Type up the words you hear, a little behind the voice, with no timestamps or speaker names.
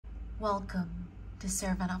Welcome to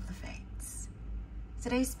Servant of the Fates.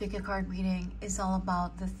 Today's pick-a-card reading is all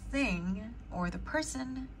about the thing or the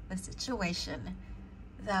person, the situation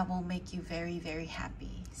that will make you very, very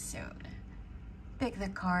happy soon. Pick the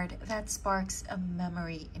card that sparks a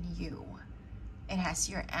memory in you. It has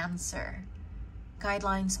your answer.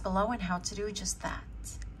 Guidelines below on how to do just that.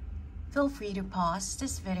 Feel free to pause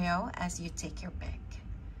this video as you take your pick.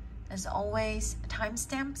 As always,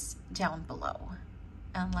 timestamps down below.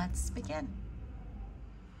 And let's begin.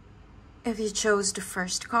 If you chose the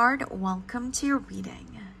first card, welcome to your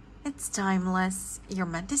reading. It's timeless. You're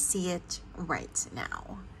meant to see it right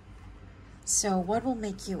now. So what will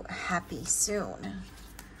make you happy soon?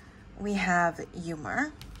 We have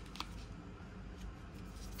humor,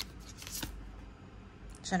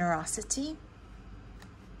 generosity,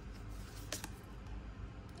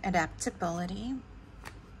 adaptability,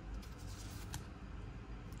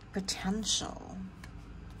 potential,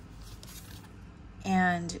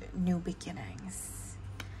 and new beginnings.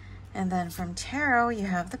 And then from tarot, you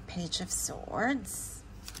have the Page of Swords,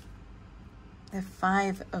 the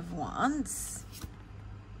Five of Wands,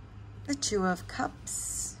 the Two of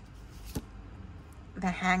Cups,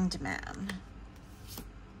 the Hanged Man,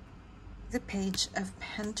 the Page of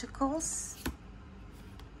Pentacles,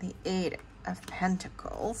 the Eight of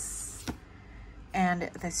Pentacles,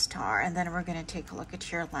 and the Star. And then we're going to take a look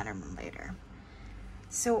at your Lenormand later.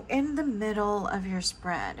 So in the middle of your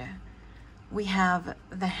spread, we have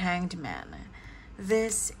the Hanged Man.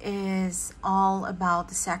 This is all about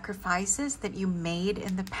the sacrifices that you made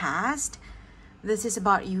in the past. This is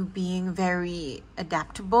about you being very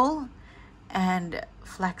adaptable and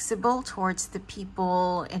flexible towards the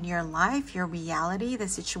people in your life, your reality, the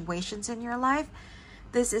situations in your life.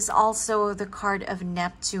 This is also the card of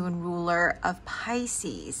Neptune, ruler of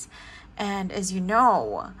Pisces. And as you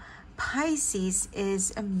know, Pisces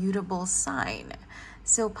is a mutable sign.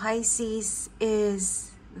 So Pisces is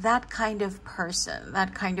that kind of person,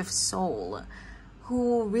 that kind of soul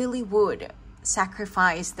who really would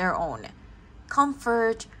sacrifice their own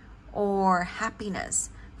comfort or happiness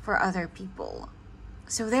for other people.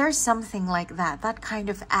 So there's something like that, that kind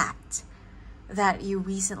of act that you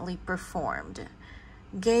recently performed.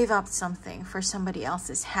 Gave up something for somebody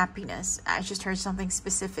else's happiness. I just heard something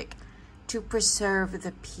specific. To preserve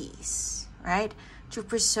the peace, right? To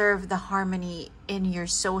preserve the harmony in your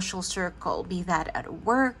social circle, be that at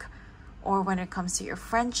work or when it comes to your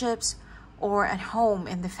friendships or at home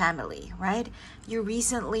in the family, right? You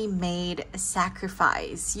recently made a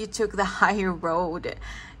sacrifice. You took the higher road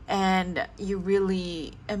and you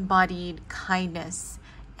really embodied kindness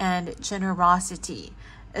and generosity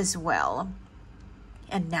as well.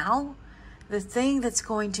 And now, the thing that's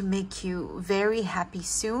going to make you very happy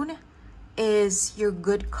soon is your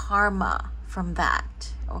good karma from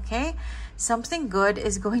that, okay? Something good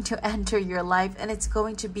is going to enter your life, and it's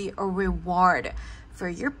going to be a reward for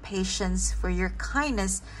your patience, for your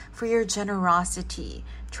kindness, for your generosity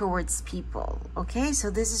towards people, okay? So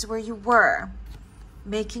this is where you were,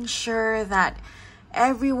 making sure that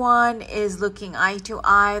everyone is looking eye to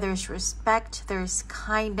eye, there's respect, there's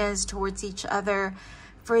kindness towards each other.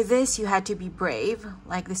 For this, you had to be brave,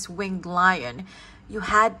 like this winged lion. You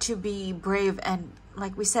had to be brave and,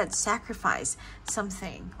 like we said, sacrifice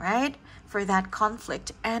something, right? For that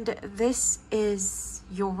conflict. And this is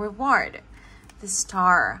your reward. The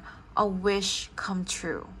Star, a wish come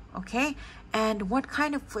true, okay? And what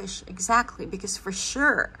kind of wish exactly? Because for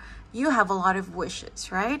sure, you have a lot of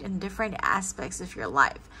wishes, right? In different aspects of your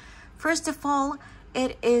life. First of all,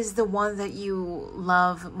 it is the one that you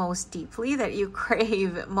love most deeply, that you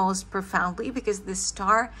crave most profoundly, because the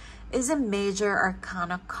Star is a major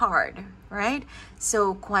arcana card, right?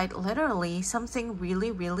 So quite literally, something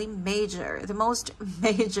really, really major, the most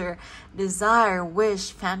major desire,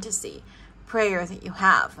 wish, fantasy, prayer that you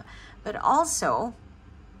have. But also,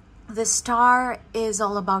 the Star is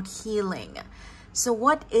all about healing. So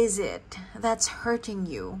what is it that's hurting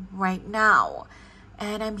you right now?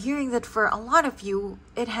 And I'm hearing that for a lot of you,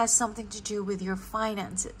 it has something to do with your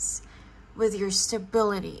finances, with your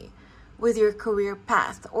stability, with your career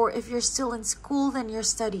path, or if you're still in school, then your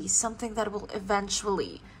studies, something that will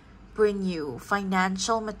eventually bring you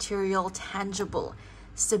financial, material, tangible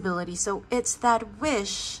stability. So it's that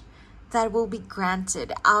wish that will be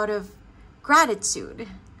granted out of gratitude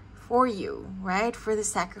for you, right? For the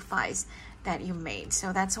sacrifice that you made.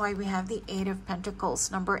 So that's why we have the Eight of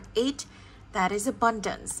Pentacles. Number 8, that is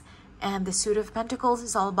abundance. And the Suit of Pentacles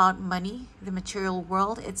is all about money, the material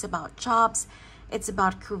world. It's about jobs. It's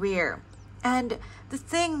about career. And the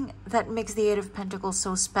thing that makes the Eight of Pentacles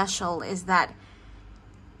so special is that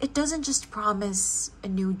it doesn't just promise a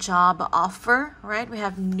new job offer, right? We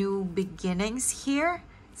have new beginnings here.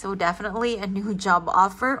 So definitely a new job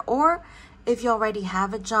offer. Or if you already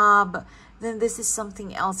have a job, then this is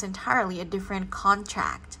something else entirely, a different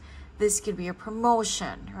contract. This could be a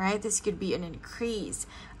promotion, right? This could be an increase,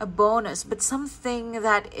 a bonus, but something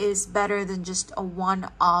that is better than just a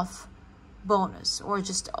one-off bonus or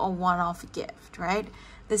just a one-off gift, right?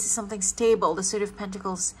 This is something stable. The Suit of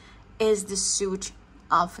Pentacles is the suit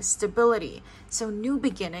of stability. So new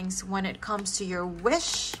beginnings when it comes to your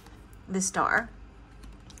wish, the Star,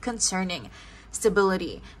 concerning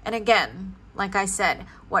stability. And again, like I said,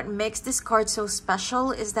 what makes this card so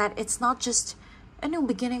special is that it's not just a new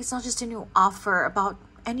beginning. It's not just a new offer about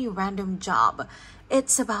any random job.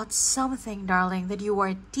 It's about something, darling, that you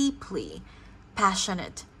are deeply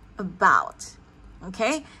passionate about.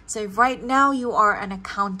 Okay? So if right now you are an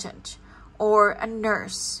accountant or a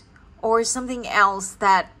nurse or something else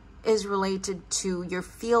that is related to your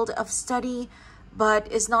field of study,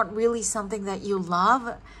 but is not really something that you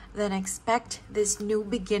love, then expect this new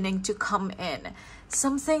beginning to come in.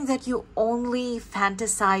 Something that you only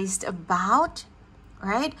fantasized about,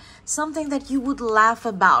 right? Something that you would laugh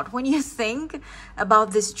about when you think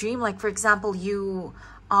about this dream. Like, for example, you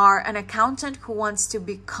are an accountant who wants to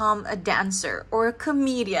become a dancer or a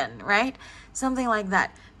comedian, right? Something like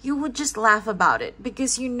that. You would just laugh about it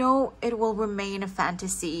because you know it will remain a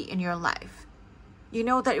fantasy in your life. You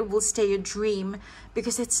know that it will stay a dream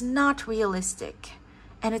because it's not realistic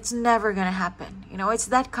and it's never gonna happen. You know, it's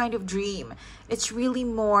that kind of dream. It's really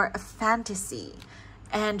more a fantasy.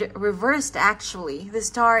 And reversed, actually, the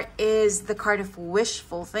Star is the card of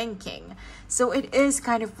wishful thinking. So it is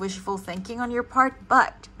kind of wishful thinking on your part,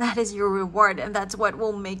 but that is your reward. And that's what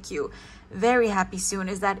will make you very happy soon,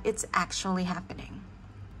 is that it's actually happening.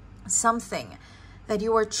 Something that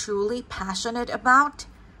you are truly passionate about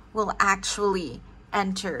will actually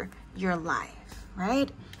enter your life,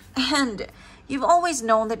 right? And you've always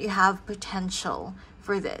known that you have potential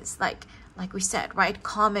for this, like we said, right?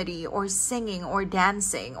 Comedy or singing or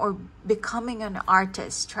dancing or becoming an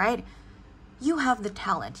artist, right? You have the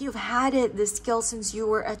talent. You've had it, the skill, since you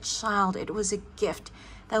were a child. It was a gift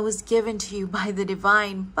that was given to you by the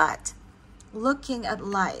divine. But looking at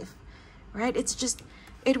life, right? It's just,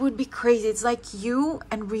 it would be crazy. It's like you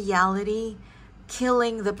and reality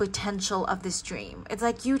killing the potential of this dream. It's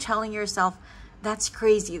like you telling yourself, that's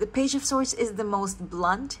crazy. The Page of Swords is the most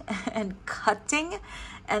blunt and cutting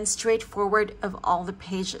and straightforward of all the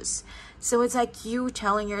pages. So it's like you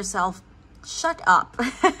telling yourself, shut up.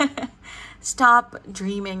 Stop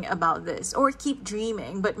dreaming about this, or keep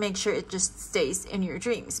dreaming, but make sure it just stays in your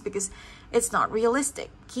dreams because it's not realistic.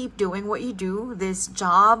 Keep doing what you do, this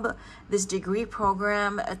job, this degree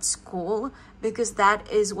program at school, because that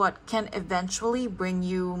is what can eventually bring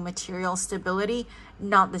you material stability,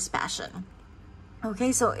 not this passion.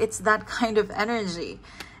 Okay, so it's that kind of energy.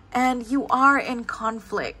 And you are in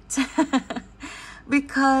conflict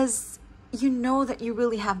because you know that you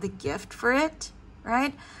really have the gift for it,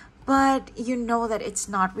 right? But you know that it's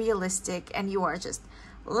not realistic and you are just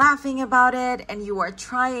laughing about it and you are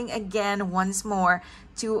trying again once more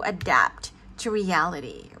to adapt to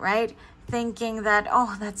reality, right? Thinking that,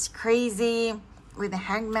 oh, that's crazy, with the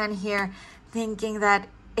Hangman here, thinking that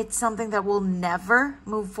it's something that will never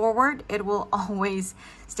move forward. It will always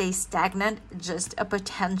stay stagnant, just a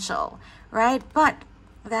potential, right? But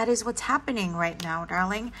that is what's happening right now,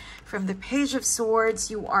 darling. From the Page of Swords,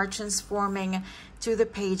 you are transforming to the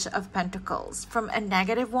Page of Pentacles. From a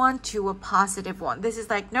negative one to a positive one. This is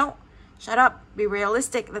like, no, shut up, be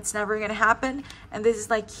realistic. That's never going to happen. And this is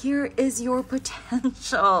like, here is your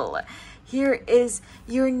potential. Here is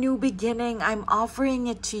your new beginning. I'm offering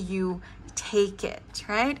it to you. Take it,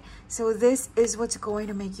 right? So this is what's going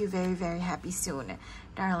to make you very, very happy soon,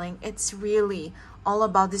 darling. It's really all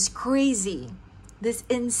about this crazy, this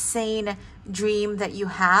insane dream that you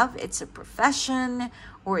have. It's a profession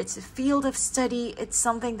or it's a field of study. It's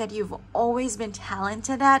something that you've always been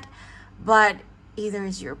talented at, but either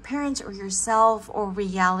it's your parents or yourself or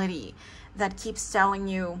reality that keeps telling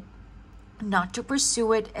you not to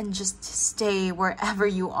pursue it and just stay wherever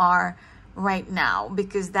you are right now,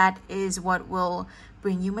 because that is what will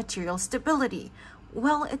bring you material stability.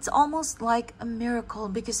 Well, it's almost like a miracle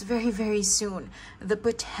because very, very soon the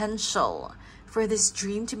potential for this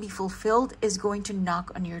dream to be fulfilled is going to knock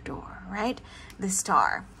on your door, right? The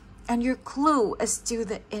Star. And your clue as to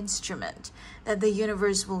the instrument that the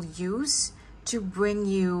universe will use to bring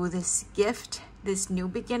you this gift, this new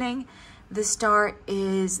beginning. The Star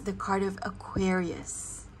is the card of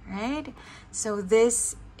Aquarius, right? So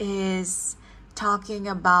this is talking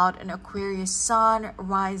about an Aquarius sun,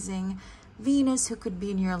 rising Venus who could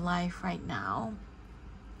be in your life right now.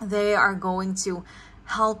 They are going to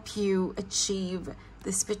help you achieve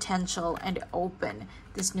this potential and open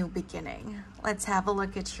this new beginning. Let's have a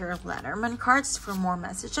look at your Lenormand cards for more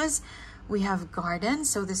messages. We have Garden.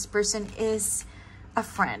 So this person is a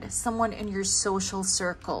friend, someone in your social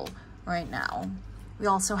circle right now. We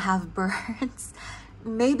also have Birds.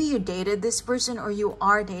 Maybe you dated this person or you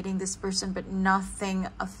are dating this person, but nothing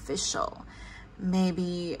official.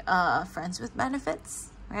 Maybe friends with benefits,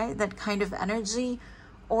 right? That kind of energy.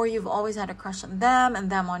 Or you've always had a crush on them and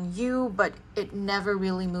them on you, but it never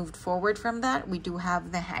really moved forward from that. We do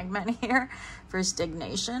have the Hangman here for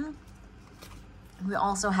stagnation. We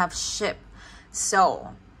also have Ship.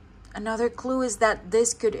 So another clue is that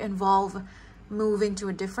this could involve moving to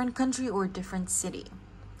a different country or a different city.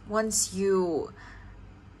 Once you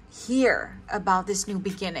hear about this new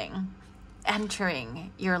beginning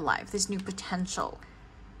entering your life, this new potential,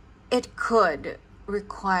 it could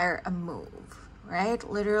require a move, right?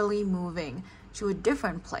 Literally moving to a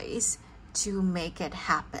different place to make it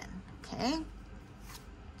happen, okay?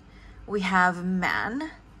 We have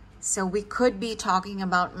Man. So we could be talking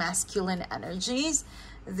about masculine energies.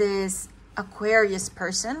 This Aquarius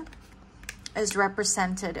person is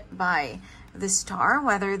represented by the star,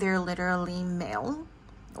 whether they're literally male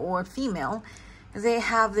or female. They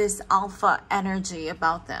have this alpha energy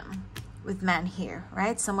about them with Man here,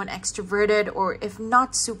 right? Someone extroverted, or if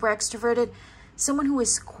not super extroverted, someone who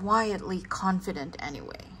is quietly confident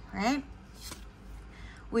anyway, right?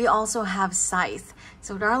 We also have Scythe.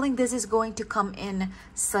 So darling, this is going to come in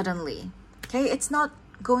suddenly, okay? It's not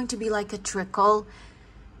going to be like a trickle.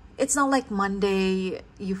 It's not like Monday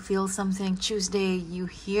you feel something, Tuesday you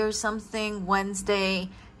hear something, Wednesday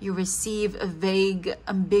you receive a vague,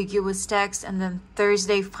 ambiguous text, and then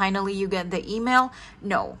Thursday finally you get the email.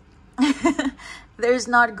 No, there's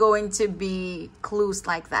not going to be clues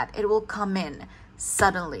like that. It will come in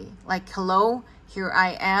suddenly, like, hello, here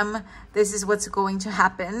I am, this is what's going to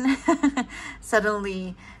happen.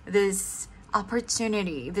 Suddenly this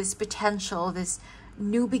opportunity, this potential, this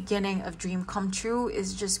new beginning of dream come true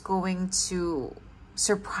is just going to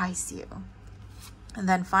surprise you. And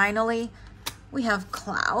then finally we have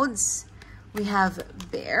Clouds, we have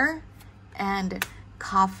Bear, and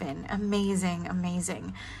Coffin. Amazing,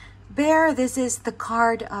 amazing. Bear, this is the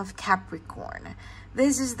card of Capricorn.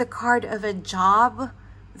 This is the card of a job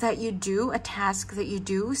that you do, a task that you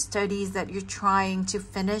do, studies that you're trying to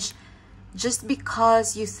finish just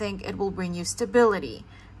because you think it will bring you stability,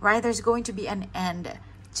 right? There's going to be an end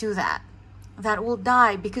to that. That will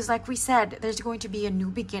die because, like we said, there's going to be a new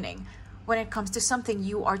beginning when it comes to something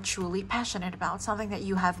you are truly passionate about, something that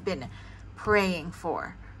you have been praying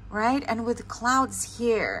for, right? And with Clouds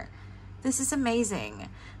here, this is amazing.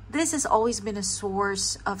 This has always been a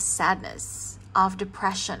source of sadness, of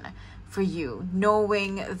depression for you,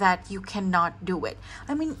 knowing that you cannot do it.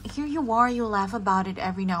 I mean, here you are, you laugh about it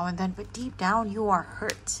every now and then, but deep down you are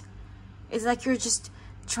hurt. It's like you're just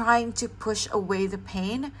trying to push away the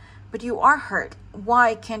pain, but you are hurt.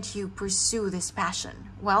 Why can't you pursue this passion?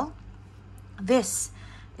 Well, this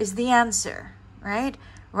is the answer, right?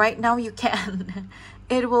 Right now you can.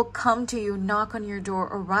 It will come to you, knock on your door,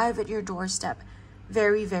 arrive at your doorstep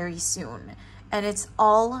very, very soon. And it's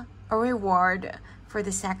all a reward for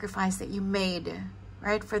the sacrifice that you made,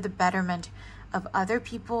 right? For the betterment of other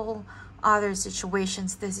people, other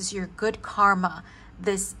situations. This is your good karma.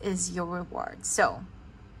 This is your reward. So,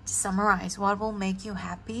 to summarize, what will make you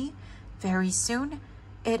happy very soon?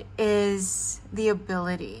 It is the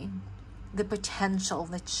ability, the potential,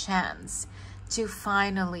 the chance to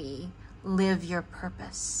finally live your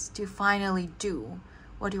purpose, to finally do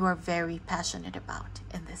what you are very passionate about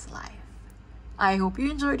in this life. I hope you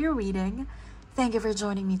enjoyed your reading. Thank you for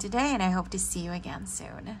joining me today, and I hope to see you again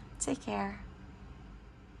soon. Take care.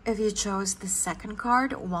 If you chose the second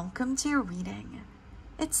card, welcome to your reading.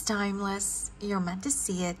 It's timeless. You're meant to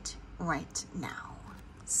see it right now.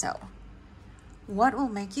 So, what will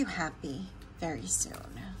make you happy very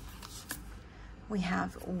soon? We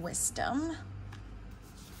have Wisdom,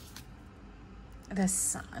 the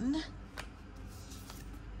Sun,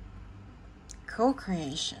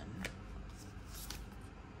 Co-creation,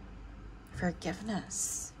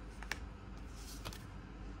 Forgiveness,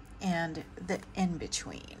 and the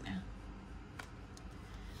in-between.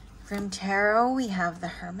 From Tarot, we have the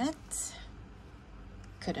Hermit,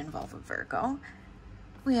 could involve a Virgo.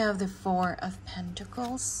 We have the Four of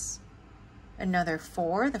Pentacles, another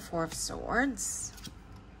Four, the Four of Swords,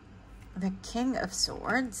 the King of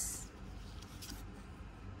Swords,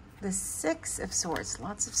 The Six of Swords,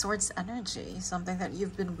 lots of Swords energy, something that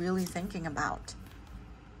you've been really thinking about.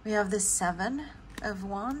 We have the Seven of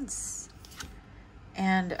Wands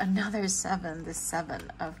and another seven, the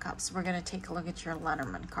Seven of Cups. We're going to take a look at your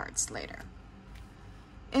Lenormand cards later.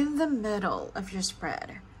 In the middle of your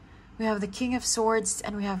spread, we have the King of Swords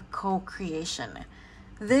and we have co-creation.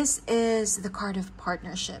 This is the card of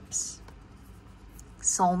partnerships,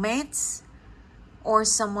 soulmates, or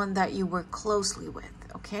someone that you work closely with,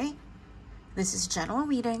 okay? This is general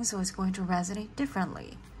reading, so it's going to resonate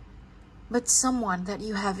differently. But someone that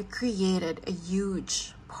you have created a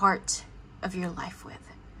huge part of your life with.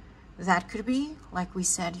 That could be, like we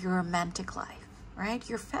said, your romantic life, right?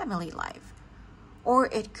 Your family life. Or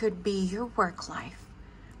it could be your work life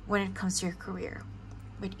when it comes to your career.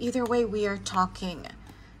 But either way, we are talking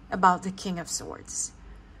about the King of Swords.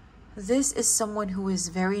 This is someone who is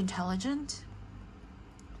very intelligent,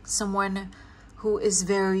 someone who is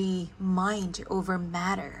very mind over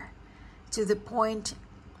matter, to the point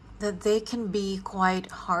that they can be quite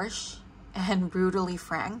harsh and brutally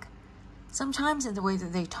frank, sometimes in the way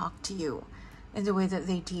that they talk to you, in the way that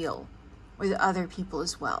they deal with other people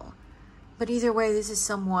as well. But either way, this is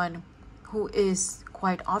someone who is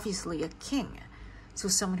quite obviously a king. So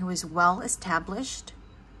someone who is well established,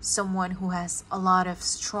 someone who has a lot of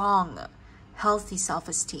strong, healthy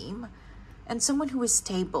self-esteem, and someone who is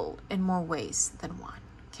stable in more ways than one,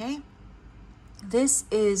 okay? This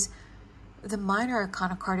is the minor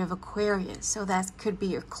arcana card of Aquarius, so that could be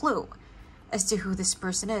your clue as to who this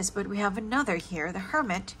person is. But we have another here, the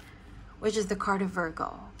Hermit, which is the card of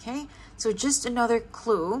Virgo, okay? So just another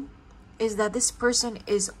clue is that this person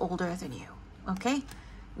is older than you, okay?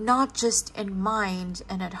 Not just in mind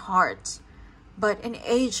and at heart, but in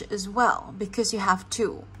age as well, because you have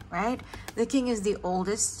two, right? The King is the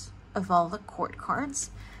oldest of all the court cards,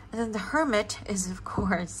 and then the Hermit is, of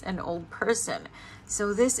course, an old person.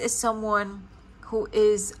 So this is someone who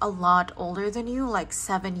is a lot older than you, like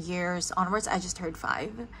 7 years onwards. I just heard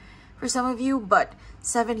 5 for some of you, but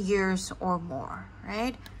 7 years or more,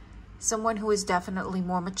 right? Someone who is definitely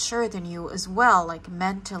more mature than you as well, like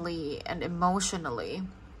mentally and emotionally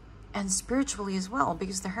and spiritually as well,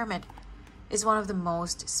 because the Hermit is one of the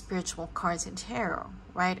most spiritual cards in tarot,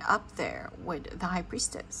 right up there with the High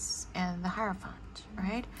Priestess and the Hierophant,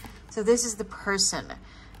 right? So this is the person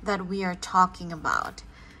that we are talking about.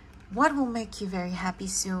 What will make you very happy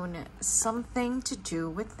soon? Something to do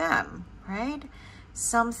with them, right?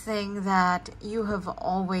 Something that you have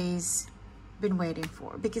always been waiting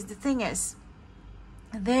for. Because the thing is,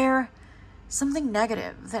 there's something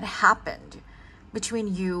negative that happened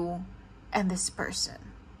between you and this person,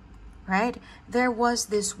 right? There was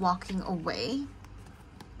this walking away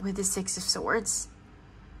with the Six of Swords.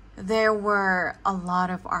 There were a lot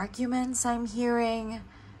of arguments I'm hearing.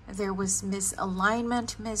 There was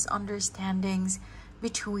misalignment, misunderstandings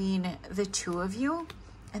between the two of you.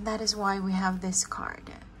 And that is why we have this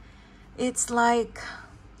card. It's like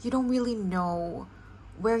you don't really know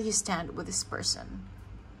where you stand with this person.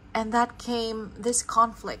 And this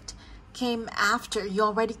conflict came after you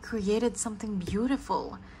already created something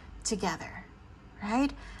beautiful together,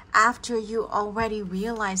 right? After you already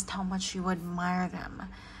realized how much you admire them.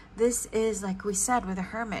 This is, like we said with the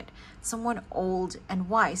Hermit, someone old and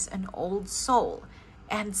wise, an old soul,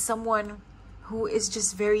 and someone who is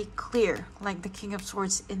just very clear, like the King of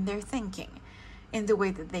Swords, in their thinking, in the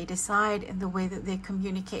way that they decide, in the way that they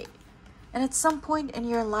communicate. And at some point in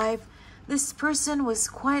your life, this person was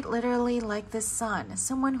quite literally like the sun,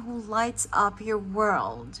 someone who lights up your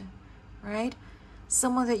world, right?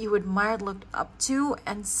 Someone that you admired, looked up to,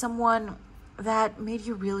 and someone that made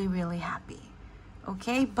you really, really happy.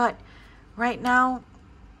 Okay, but right now,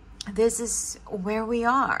 this is where we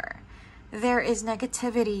are. There is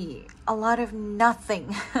negativity, a lot of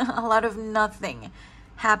nothing, a lot of nothing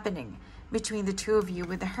happening between the two of you.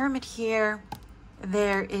 With the Hermit here,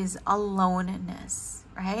 there is aloneness,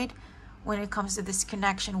 right? When it comes to this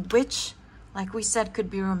connection, which, like we said,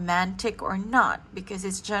 could be romantic or not, because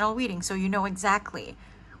it's general reading, so you know exactly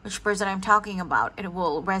which person I'm talking about. It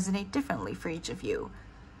will resonate differently for each of you.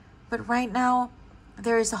 But right now,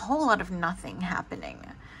 there is a whole lot of nothing happening.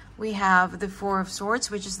 We have the Four of Swords,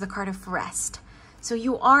 which is the card of rest. So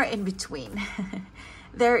you are in between.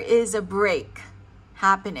 There is a break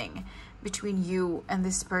happening between you and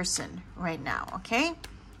this person right now, okay?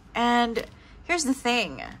 And here's the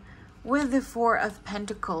thing. With the Four of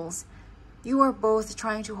Pentacles, you are both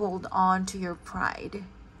trying to hold on to your pride,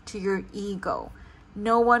 to your ego.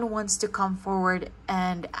 No one wants to come forward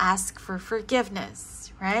and ask for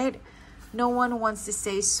forgiveness, right? No one wants to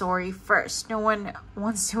say sorry first. No one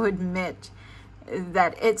wants to admit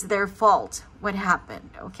that it's their fault what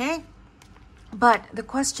happened, okay? But the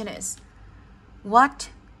question is, what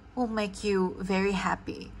will make you very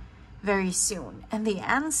happy very soon? And the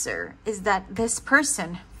answer is that this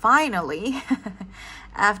person finally,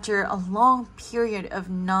 after a long period of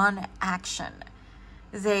non-action,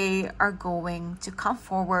 they are going to come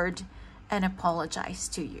forward and apologize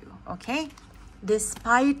to you, okay?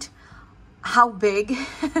 Despite how big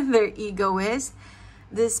their ego is,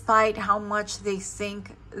 despite how much they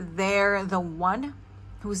think they're the one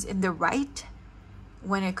who's in the right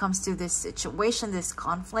when it comes to this situation, this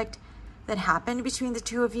conflict that happened between the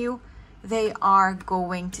two of you, they are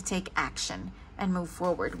going to take action and move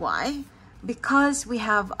forward. Why? Because we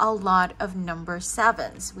have a lot of number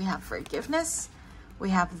 7s. We have forgiveness. We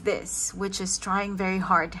have this, which is trying very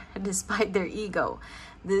hard despite their ego,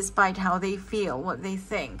 despite how they feel, what they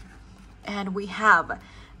think. And we have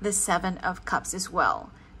the 7 of Cups as well.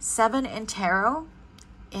 7 in tarot,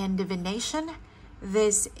 in divination,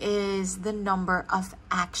 this is the number of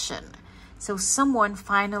action. So someone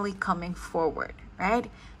finally coming forward, right?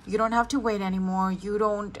 You don't have to wait anymore. You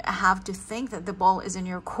don't have to think that the ball is in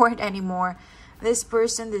your court anymore. This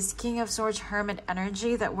person, this King of Swords, Hermit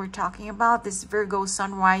energy that we're talking about, this Virgo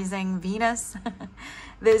Sun rising Venus,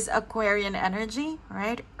 this Aquarian energy,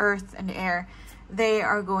 right? Earth and air, they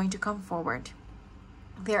are going to come forward.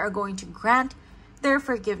 They are going to grant their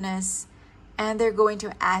forgiveness and they're going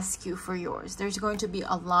to ask you for yours. There's going to be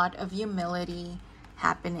a lot of humility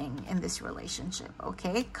happening in this relationship,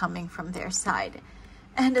 okay? Coming from their side.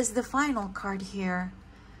 And as the final card here,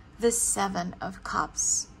 the 7 of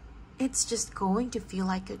Cups. It's just going to feel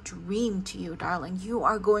like a dream to you, darling. You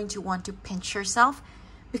are going to want to pinch yourself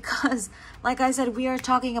because, like I said, we are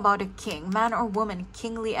talking about a king, man or woman,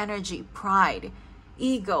 kingly energy, pride,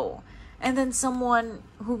 ego, and then someone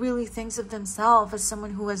who really thinks of themselves as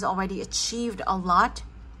someone who has already achieved a lot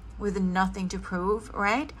with nothing to prove,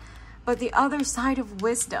 right? But the other side of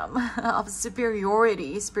wisdom, of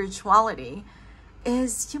superiority, spirituality,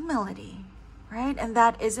 is humility, right? And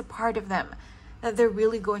that is a part of them that they're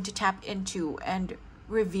really going to tap into and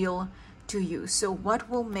reveal to you. So what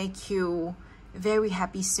will make you very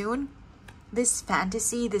happy soon? This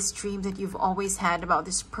fantasy, this dream that you've always had about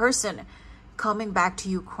this person coming back to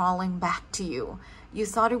you, crawling back to you. You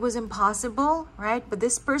thought it was impossible, right? But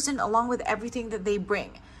this person, along with everything that they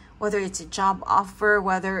bring, whether it's a job offer,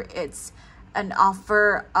 whether it's an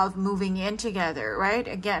offer of moving in together, right?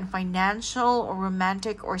 Again, financial or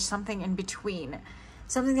romantic or something in between.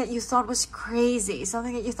 Something that you thought was crazy,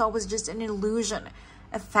 something that you thought was just an illusion,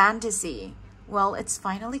 a fantasy. Well, it's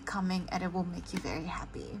finally coming and it will make you very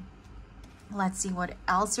happy. Let's see what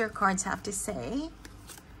else your cards have to say.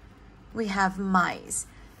 We have mice.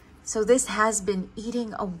 So this has been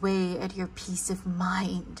eating away at your peace of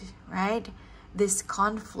mind, right? This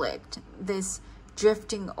conflict, this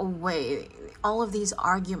drifting away, all of these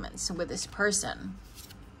arguments with this person.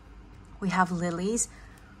 We have lilies.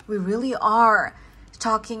 We really are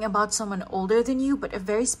talking about someone older than you, but a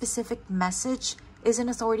very specific message is an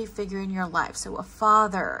authority figure in your life. So a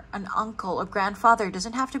father, an uncle, a grandfather,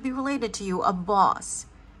 doesn't have to be related to you, a boss,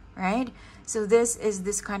 right? So this is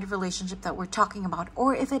this kind of relationship that we're talking about.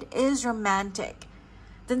 Or if it is romantic,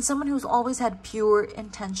 then someone who's always had pure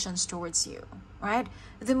intentions towards you, right?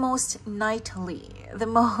 The most knightly, the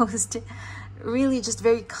most really just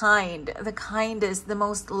very kind, the kindest, the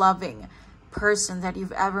most loving person that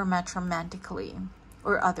you've ever met romantically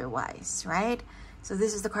or otherwise, right? So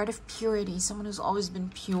this is the card of purity, someone who's always been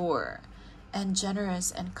pure and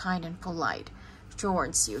generous and kind and polite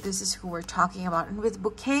towards you. This is who we're talking about. And with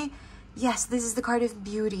bouquet, yes, this is the card of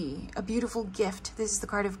beauty, a beautiful gift. This is the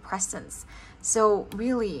card of presence. So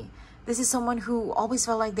really, this is someone who always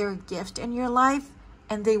felt like they're a gift in your life,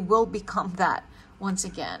 and they will become that once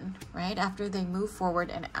again, right? After they move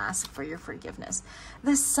forward and ask for your forgiveness.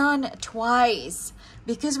 The sun twice.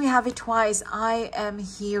 Because we have it twice, I am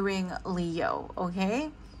hearing Leo,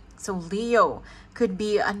 okay? So Leo could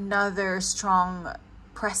be another strong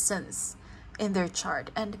presence in their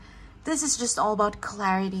chart. And this is just all about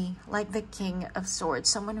clarity, like the King of Swords.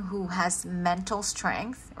 Someone who has mental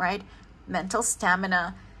strength, right? Mental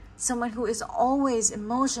stamina. Someone who is always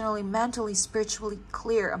emotionally, mentally, spiritually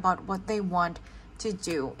clear about what they want to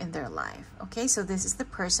do in their life. Okay, so this is the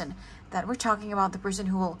person that we're talking about, the person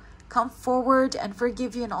who will come forward and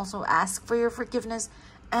forgive you and also ask for your forgiveness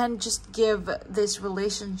and just give this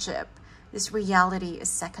relationship, this reality, a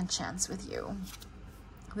second chance with you.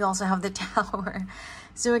 We also have the Tower.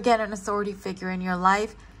 So again, an authority figure in your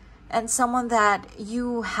life and someone that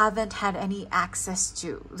you haven't had any access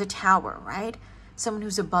to. The Tower, right? Someone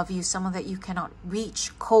who's above you, someone that you cannot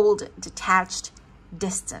reach, cold, detached,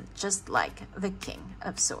 distant, just like the King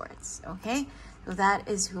of Swords, okay? So that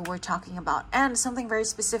is who we're talking about. And something very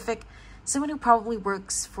specific, someone who probably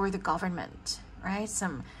works for the government, right?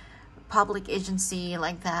 Some public agency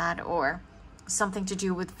like that, or something to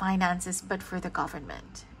do with finances, but for the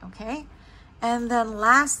government, okay? And then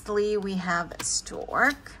lastly, we have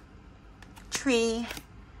stork, tree,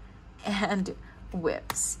 and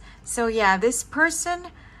whips. So yeah, this person,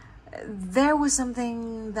 there was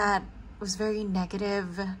something that was very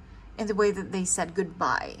negative in the way that they said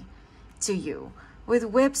goodbye to you. With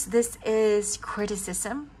whips, this is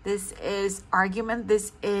criticism, this is argument,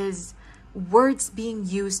 this is words being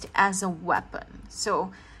used as a weapon.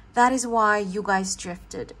 So that is why you guys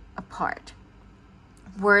drifted apart.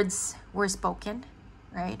 Words were spoken,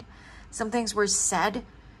 right? Some things were said,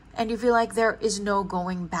 and you feel like there is no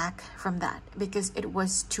going back from that because it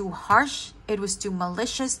was too harsh, it was too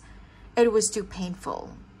malicious, it was too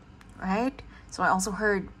painful, right? So I also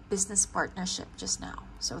heard business partnership just now.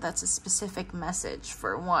 So that's a specific message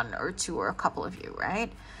for one or two or a couple of you,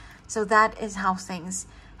 right? So that is how things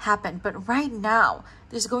happen. But right now,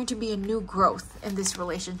 there's going to be a new growth in this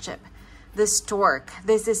relationship. This stork,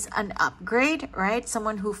 this is an upgrade, right?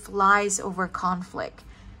 Someone who flies over conflict,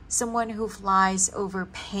 someone who flies over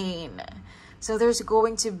pain. So there's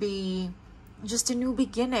going to be just a new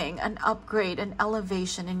beginning, an upgrade, an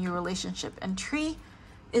elevation in your relationship. And tree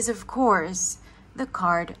is, of course, the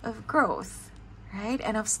card of growth, right?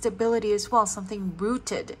 And of stability as well, something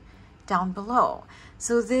rooted down below.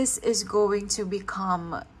 So this is going to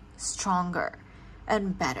become stronger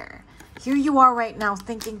and better. Here you are right now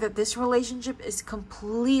thinking that this relationship is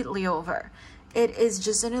completely over. It is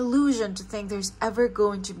just an illusion to think there's ever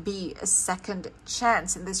going to be a second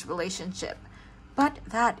chance in this relationship. But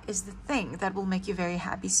that is the thing that will make you very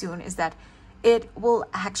happy soon, is that it will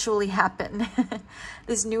actually happen.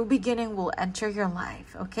 This new beginning will enter your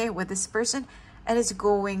life, okay, with this person, and it's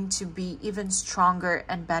going to be even stronger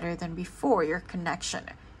and better than before. Your connection,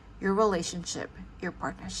 your relationship, your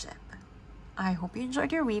partnership. I hope you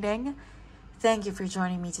enjoyed your reading. Thank you for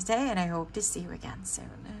joining me today, and I hope to see you again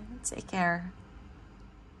soon. Take care.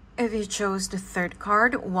 If you chose the third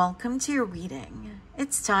card, welcome to your reading.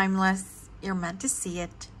 It's timeless. You're meant to see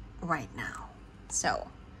it right now. So,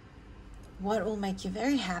 what will make you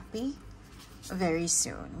very happy very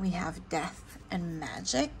soon? We have death and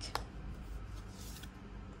magic.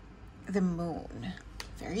 The moon,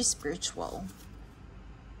 very spiritual.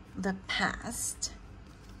 The past.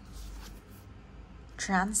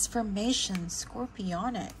 Transformation,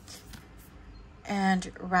 scorpionic.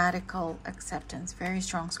 And radical acceptance, very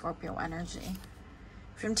strong Scorpio energy.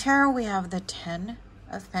 From tarot, we have the 10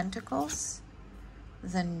 of Pentacles,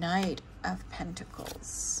 the Knight of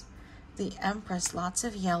Pentacles, the Empress, lots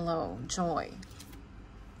of yellow, joy.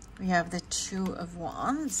 We have the 2 of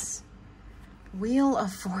Wands, Wheel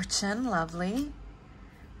of Fortune, lovely.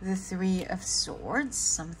 The 3 of Swords,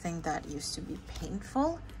 something that used to be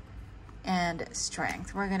painful, and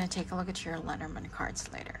Strength. We're going to take a look at your Lenormand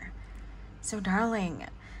cards later. So, darling,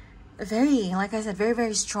 very, like I said, very,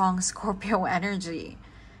 very strong Scorpio energy.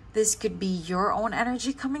 This could be your own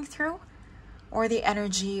energy coming through, or the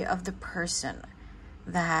energy of the person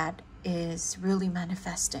that is really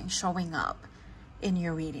manifesting, showing up in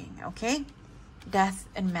your reading, okay? Death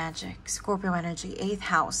and magic, Scorpio energy, 8th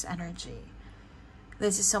house energy.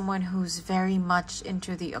 This is someone who's very much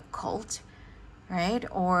into the occult, right?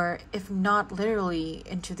 Or if not literally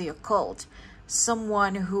into the occult,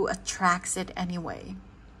 someone who attracts it anyway,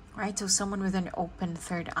 right? So someone with an open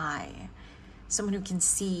third eye, someone who can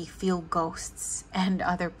see, feel ghosts and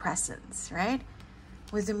other presence, right?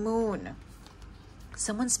 With the moon,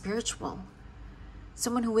 someone spiritual,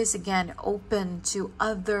 someone who is, again, open to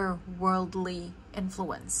other worldly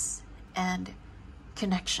influence and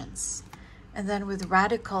connections. And then with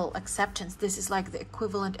radical acceptance, this is like the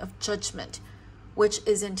equivalent of judgment, which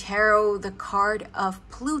is in tarot the card of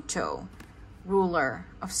Pluto, ruler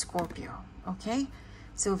of Scorpio, okay?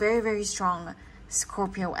 So very, very strong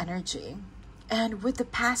Scorpio energy. And with the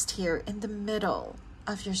past here in the middle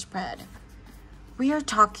of your spread, we are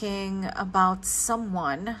talking about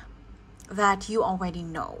someone that you already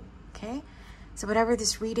know, okay? So whatever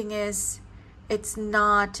this reading is, it's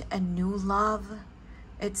not a new love,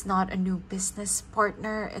 it's not a new business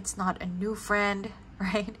partner, it's not a new friend,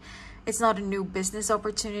 right? It's not a new business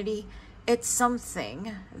opportunity. It's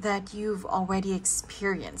something that you've already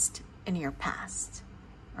experienced in your past,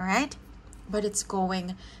 all right? But it's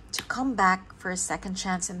going to come back for a second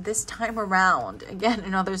chance, and this time around, again,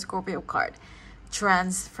 another Scorpio card,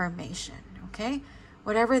 transformation, okay?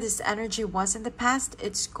 Whatever this energy was in the past,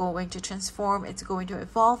 it's going to transform, it's going to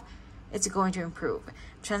evolve, it's going to improve.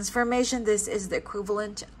 Transformation, this is the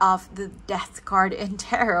equivalent of the Death card in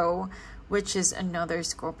tarot, which is another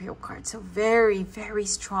Scorpio card. So very, very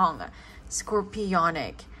strong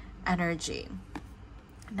scorpionic energy.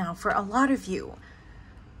 Now, for a lot of you,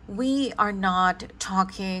 we are not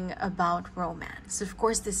talking about romance. Of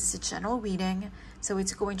course, this is a general reading, so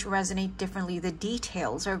it's going to resonate differently. The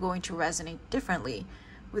details are going to resonate differently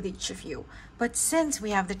with each of you. But since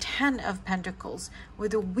we have the 10 of Pentacles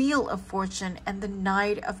with the Wheel of Fortune and the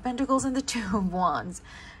Knight of Pentacles and the 2 of Wands,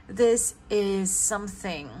 this is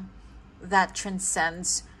something that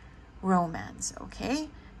transcends romance, okay?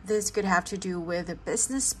 This could have to do with a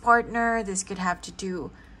business partner. This could have to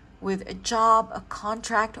do with a job, a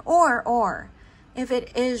contract, or if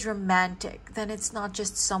it is romantic, then it's not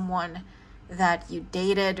just someone that you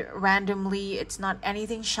dated randomly. It's not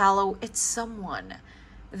anything shallow. It's someone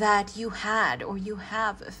that you had or you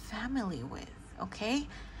have a family with, okay?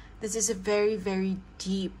 This is a very, very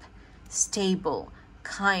deep, stable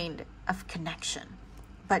kind of connection.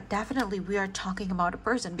 But definitely we are talking about a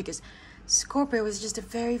person, because Scorpio is just a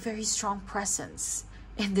very, very strong presence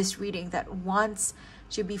in this reading that wants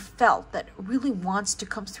to be felt, that really wants to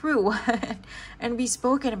come through and be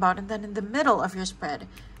spoken about. And then in the middle of your spread,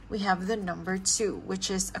 we have the number 2, which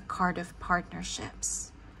is a card of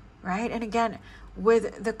partnerships, right? And again,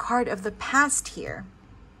 with the card of the past here,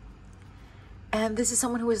 and this is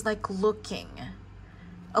someone who is like looking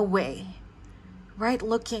away, right?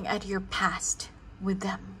 Looking at your past with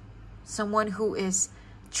them. Someone who is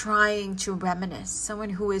trying to reminisce,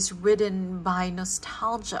 someone who is ridden by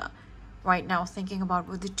nostalgia right now, thinking about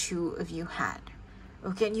what the two of you had.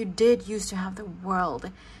 Okay, and you did used to have the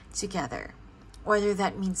world together, whether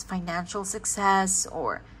that means financial success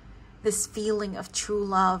or this feeling of true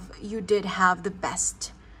love. You did have the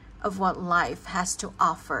best of what life has to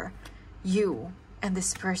offer you and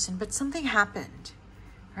this person, but something happened,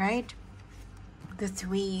 right? The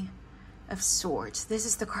 3 of Swords. This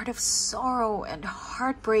is the card of sorrow and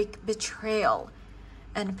heartbreak, betrayal,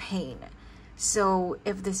 and pain. So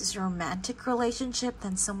if this is a romantic relationship,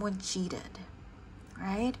 then someone cheated,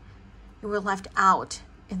 right? You were left out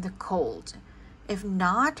in the cold. If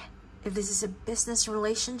not, if this is a business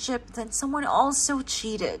relationship, then someone also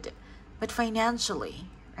cheated, but financially,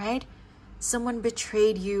 right? Someone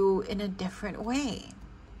betrayed you in a different way.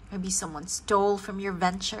 Maybe someone stole from your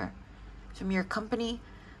venture, from your company.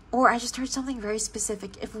 Or I just heard something very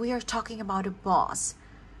specific. If we are talking about a boss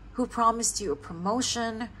who promised you a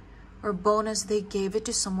promotion or bonus, they gave it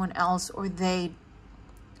to someone else, or they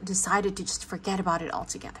decided to just forget about it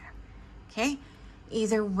altogether. Okay?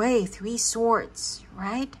 Either way, 3 swords,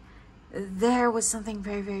 right? There was something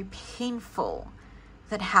very, very painful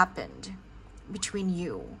that happened between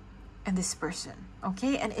you and this person.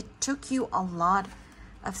 Okay? And it took you a lot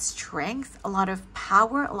of strength, a lot of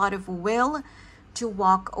power, a lot of will to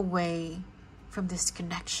walk away from this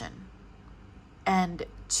connection and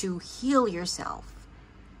to heal yourself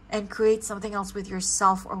and create something else with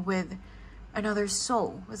yourself or with another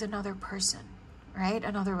soul, with another person, right?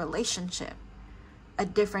 Another relationship, a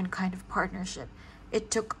different kind of partnership.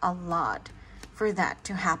 It took a lot for that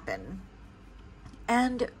to happen.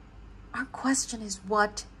 And our question is,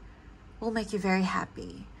 what will make you very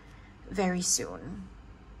happy very soon?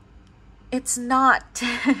 It's not,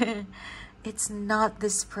 it's not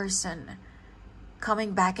this person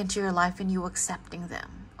coming back into your life and you accepting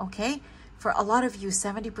them, okay? For a lot of you,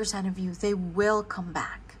 70% of you, they will come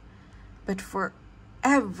back. But for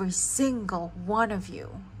every single one of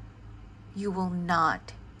you, you will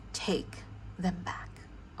not take them back,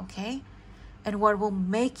 okay? And what will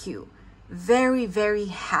make you very, very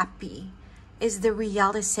happy is the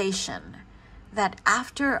realization that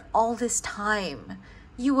after all this time,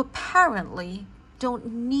 you apparently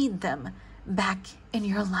don't need them back in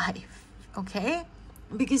your life, okay?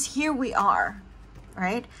 Because here we are,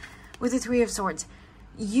 right? With the 3 of Swords,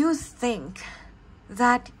 you think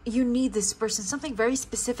that you need this person. Something very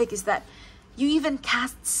specific is that you even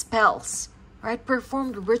cast spells, right?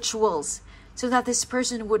 Performed rituals so that this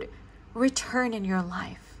person would return in your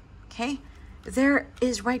life, okay? There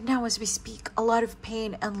is right now, as we speak, a lot of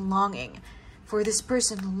pain and longing for this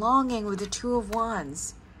person, longing with the 2 of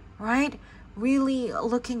Wands, right? Really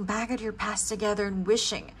looking back at your past together and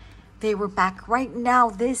wishing they were back. Right now,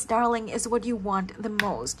 this, darling, is what you want the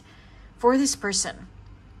most. For this person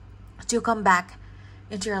to come back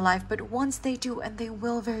into your life. But once they do, and they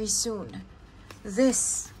will very soon,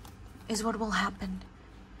 this is what will happen.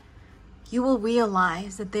 You will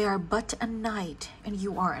realize that they are but a knight and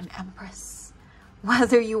you are an empress.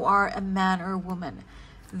 Whether you are a man or a woman,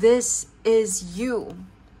 this is you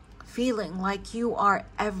feeling like you are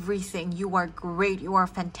everything. You are great. You are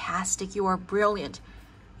fantastic. You are brilliant.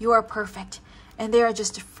 You are perfect. And they are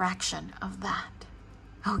just a fraction of that.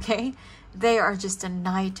 Okay? They are just a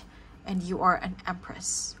knight and you are an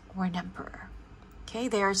empress or an emperor. Okay?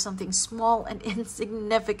 They are something small and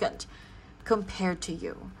insignificant compared to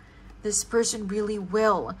you. This person really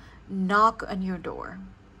will knock on your door.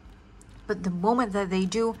 But the moment that they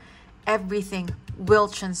do, everything will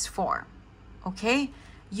transform. Okay?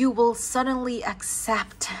 You will suddenly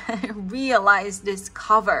accept, realize,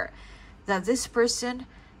 discover that this person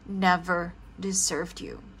never deserved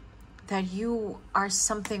you. That you are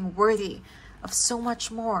something worthy of so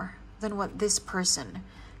much more than what this person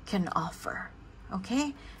can offer.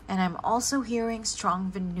 Okay? And I'm also hearing strong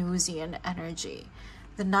Venusian energy.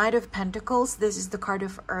 The Knight of Pentacles, this is the card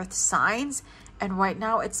of earth signs. And right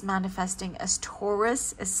now it's manifesting as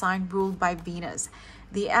Taurus, a sign ruled by Venus.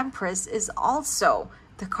 The Empress is also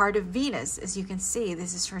the card of Venus. As you can see,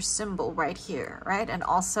 this is her symbol right here, right? And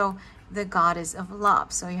also the goddess of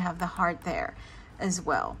love. So you have the heart there as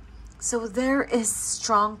well. So there is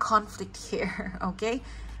strong conflict here, okay?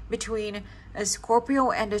 Between a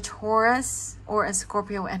Scorpio and a Taurus, or a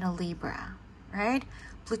Scorpio and a Libra, right?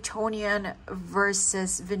 Plutonian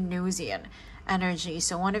versus Venusian energy.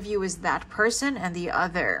 So one of you is that person and the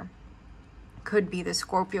other could be the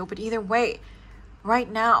Scorpio. But either way,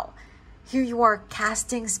 right now, here you are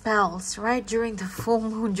casting spells, right? During the full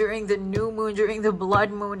moon, during the new moon, during the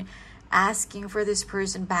blood moon, asking for this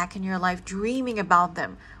person back in your life, dreaming about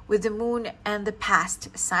them with the moon and the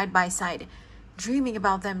past side by side, dreaming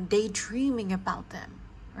about them, daydreaming about them,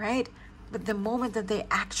 right? But the moment that they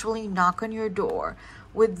actually knock on your door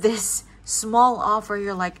with this small offer,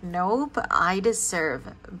 you're like, nope, I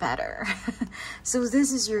deserve better. So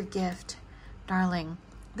this is your gift, darling.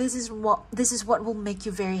 This is what will make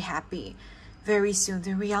you very happy very soon.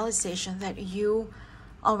 The realization that you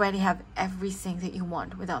already have everything that you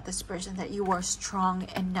want without this person, that you are strong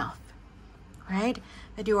enough, right?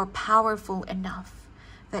 That you are powerful enough,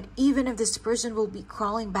 that even if this person will be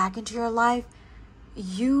crawling back into your life,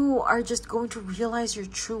 you are just going to realize your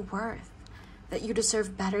true worth, that you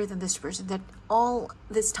deserve better than this person, that all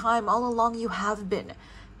this time, all along, you have been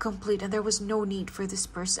complete and there was no need for this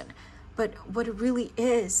person. But what it really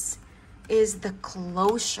is the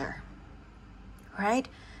closure, right?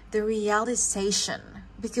 The realization,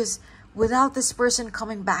 because without this person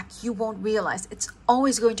coming back, you won't realize. It's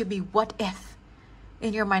always going to be what if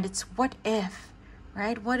in your mind. It's what if,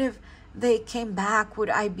 right? What if they came back? Would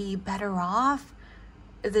I be better off?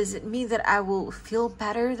 Does it mean that I will feel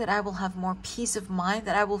better, that I will have more peace of mind,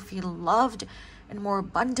 that I will feel loved and more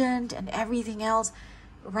abundant and everything else?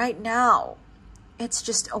 Right now, it's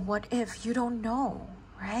just a what if. You don't know,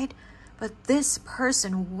 right? But this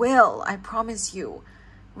person will, I promise you,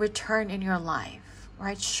 return in your life,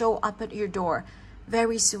 right? Show up at your door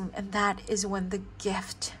very soon. And that is when the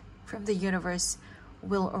gift from the universe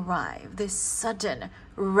will arrive. This sudden,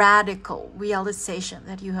 radical realization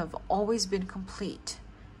that you have always been complete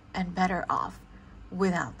and better off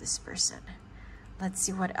without this person. Let's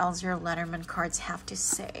see what else your Lenormand cards have to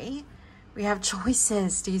say. We have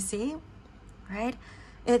choices, do you see? Right?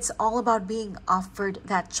 It's all about being offered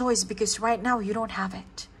that choice, because right now you don't have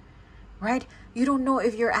it, right? You don't know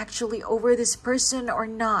if you're actually over this person or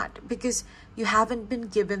not, because you haven't been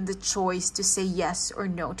given the choice to say yes or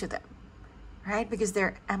no to them, right? Because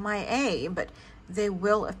they're MIA, but they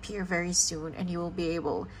will appear very soon and you will be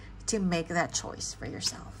able to make that choice for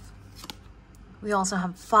yourself. We also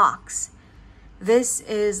have Fox. This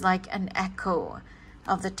is like an echo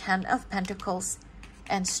of the 10 of Pentacles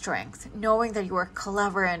and strength, knowing that you are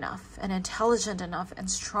clever enough and intelligent enough and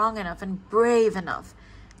strong enough and brave enough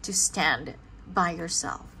to stand by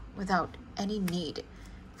yourself without any need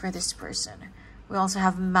for this person. We also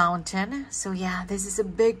have Mountain. So yeah, this is a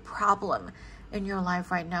big problem in your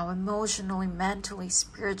life right now, emotionally, mentally,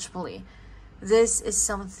 spiritually. This is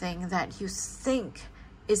something that you think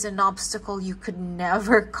is an obstacle you could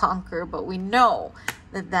never conquer, but we know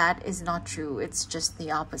that that is not true. It's just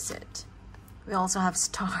the opposite. We also have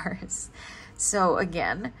Stars. So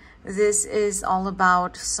again, this is all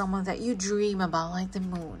about someone that you dream about, like the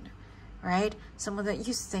moon, right? Someone that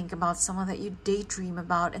you think about, someone that you daydream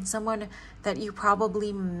about, and someone that you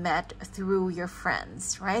probably met through your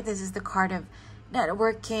friends, right? This is the card of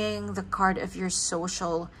networking, the card of your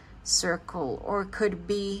social circle, or could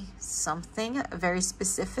be something very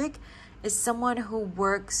specific, is someone who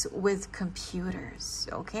works with computers,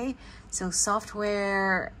 okay? So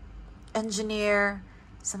software engineer,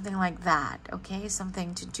 something like that, okay?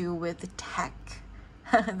 Something to do with tech.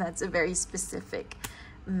 That's a very specific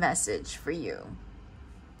message for you.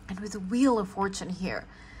 And with the Wheel of Fortune here,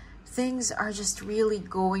 things are just really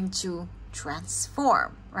going to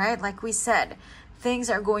transform, right? Like we said, things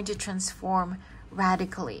are going to transform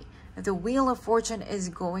radically. The Wheel of Fortune is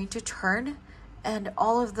going to turn, and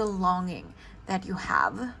all of the longing that you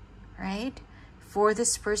have, right, for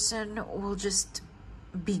this person will just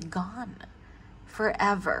be gone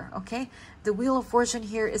forever, okay? The Wheel of Fortune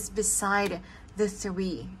here is beside the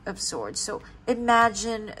Three of Swords. So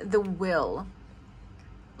imagine the wheel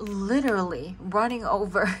literally running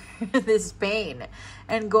over this pain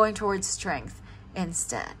and going towards strength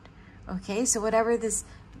instead, okay? So whatever this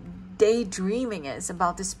daydreaming is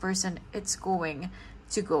about this person, it's going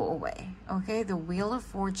to go away, okay? The Wheel of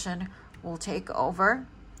Fortune will take over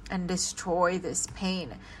and destroy this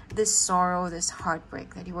pain, this sorrow, this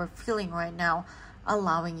heartbreak that you are feeling right now,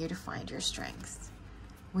 allowing you to find your strength.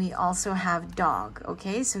 We also have Dog,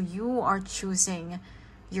 okay? So you are choosing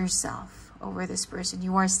yourself over this person.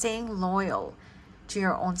 You are staying loyal to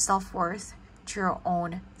your own self-worth, to your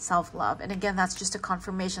own self-love. And again, that's just a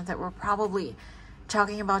confirmation that we're probably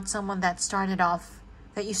talking about someone that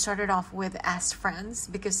you started off with as friends,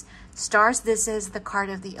 because stars, this is the card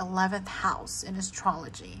of the 11th house in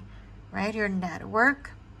astrology, right? Your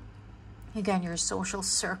network, again, your social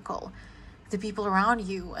circle, the people around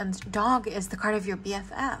you. And Dog is the card of your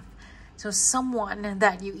BFF. So someone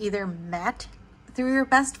that you either met through your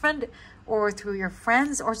best friend or through your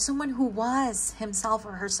friends, or someone who was himself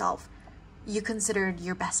or herself you considered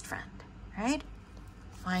your best friend, right?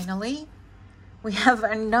 Finally, we have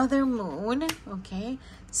another Moon, okay?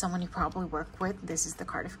 Someone you probably work with. This is the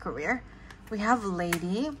card of career. We have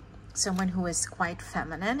Lady, someone who is quite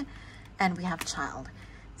feminine, and we have Child.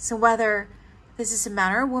 So whether this is a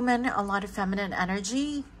man or a woman, a lot of feminine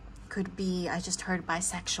energy, could be, I just heard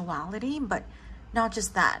bisexuality, but not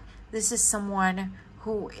just that. This is someone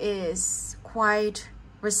who is quite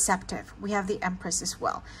receptive. We have the Empress as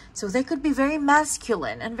well. So they could be very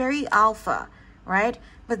masculine and very alpha, right?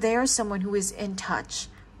 But they are someone who is in touch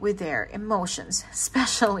with their emotions,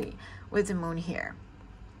 especially with the Moon here.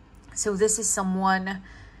 So this is someone,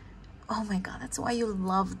 oh my God, that's why you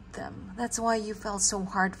loved them. That's why you felt so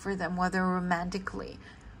hard for them, whether romantically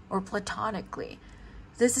or platonically.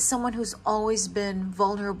 This is someone who's always been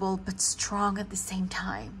vulnerable but strong at the same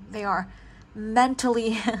time. They are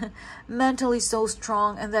mentally so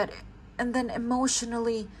strong, and then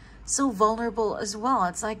emotionally so vulnerable as well.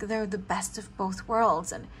 It's like they're the best of both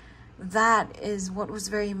worlds, and that is what was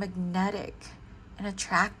very magnetic and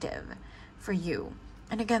attractive for you.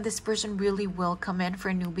 And again, this person really will come in for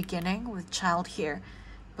a new beginning with Child here,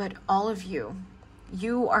 but all of you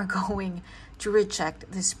are going to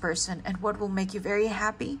reject this person. And what will make you very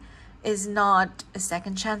happy is not a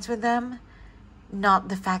second chance with them, not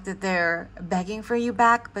the fact that they're begging for you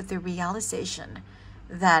back, but the realization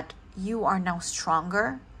that you are now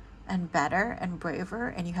stronger and better and braver,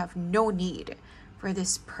 and you have no need for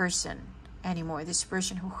this person anymore, this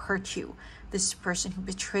person who hurt you, this person who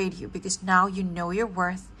betrayed you, because now you know your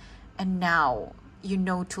worth, and now you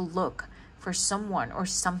know to look for someone or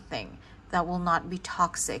something that will not be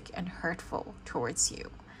toxic and hurtful towards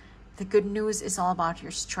you. The good news is all about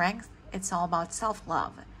your strength, it's all about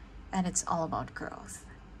self-love, and it's all about growth.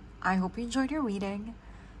 I hope you enjoyed your reading.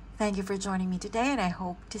 Thank you for joining me today, and I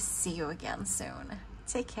hope to see you again soon.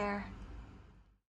 Take care.